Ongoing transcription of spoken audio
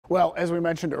Well, as we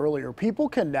mentioned earlier, people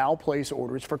can now place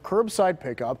orders for curbside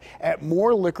pickup at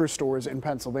more liquor stores in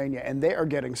Pennsylvania, and they are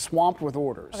getting swamped with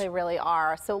orders. They really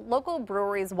are. So local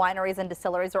breweries, wineries, and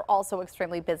distilleries are also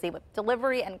extremely busy with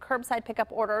delivery and curbside pickup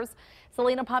orders.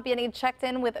 Celina Pompeani checked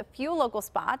in with a few local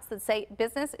spots that say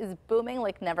business is booming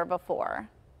like never before.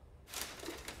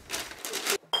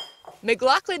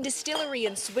 McLaughlin Distillery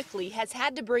in Swickley has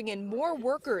had to bring in more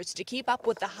workers to keep up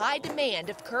with the high demand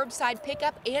of curbside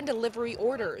pickup and delivery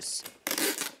orders.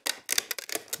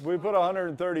 We put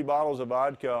 130 bottles of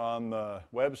vodka on the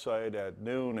website at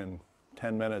noon, and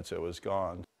 10 minutes it was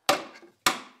gone.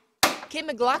 Kim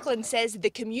McLaughlin says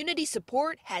the community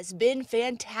support has been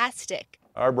fantastic.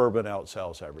 Our bourbon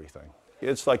outsells everything.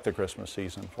 It's like the Christmas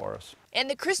season for us. And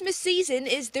the Christmas season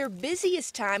is their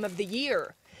busiest time of the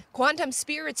year. Quantum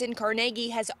Spirits in Carnegie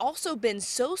has also been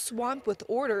so swamped with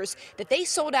orders that they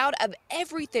sold out of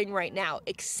everything right now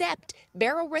except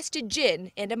barrel-rested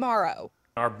gin and Amaro.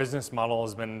 Our business model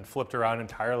has been flipped around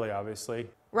entirely, obviously.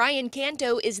 Ryan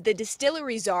Canto is the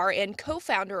distillery czar and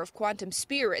co-founder of Quantum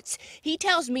Spirits. He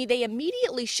tells me they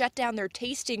immediately shut down their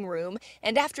tasting room,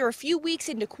 and after a few weeks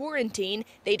into quarantine,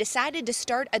 they decided to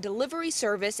start a delivery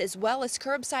service as well as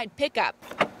curbside pickup.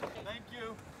 Thank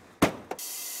you.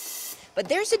 But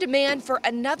there's a demand for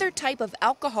another type of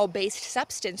alcohol-based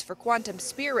substance for Quantum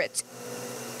Spirits,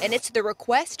 and it's the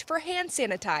request for hand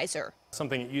sanitizer.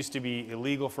 Something that used to be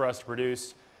illegal for us to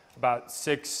produce. About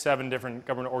 6, 7 different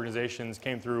government organizations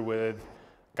came through with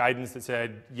guidance that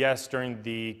said, yes, during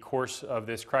the course of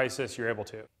this crisis, you're able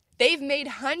to. They've made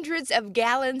hundreds of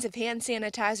gallons of hand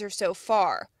sanitizer so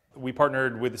far. We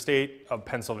partnered with the state of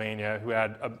Pennsylvania, who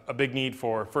had a big need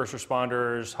for first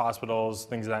responders, hospitals,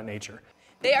 things of that nature.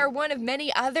 They are one of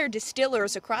many other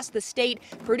distillers across the state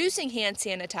producing hand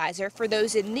sanitizer for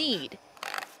those in need.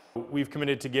 We've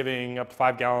committed to giving up to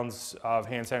 5 gallons of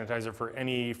hand sanitizer for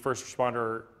any first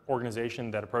responder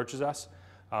organization that approaches us.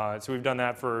 So we've done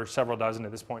that for several dozen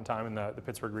at this point in time in the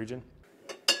Pittsburgh region.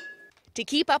 To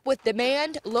keep up with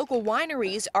demand, local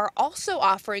wineries are also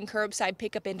offering curbside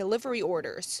pickup and delivery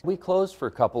orders. We closed for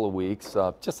a couple of weeks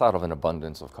just out of an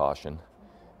abundance of caution,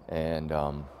 and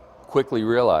quickly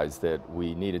realized that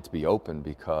we needed to be open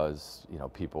because,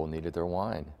 people needed their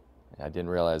wine. I didn't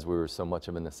realize we were so much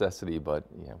of a necessity, but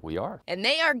we are. And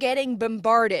they are getting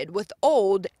bombarded with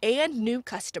old and new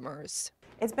customers.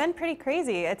 It's been pretty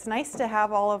crazy. It's nice to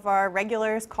have all of our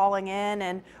regulars calling in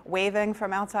and waving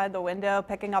from outside the window,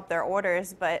 picking up their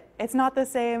orders, but it's not the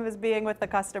same as being with the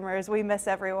customers. We miss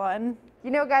everyone. You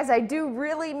know, guys, I do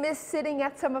really miss sitting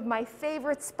at some of my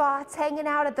favorite spots, hanging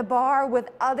out at the bar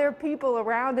with other people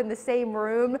around in the same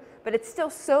room, but it's still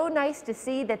so nice to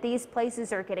see that these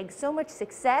places are getting so much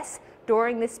success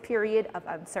during this period of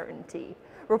uncertainty.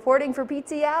 Reporting for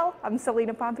PTL, I'm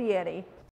Celina Pompeani.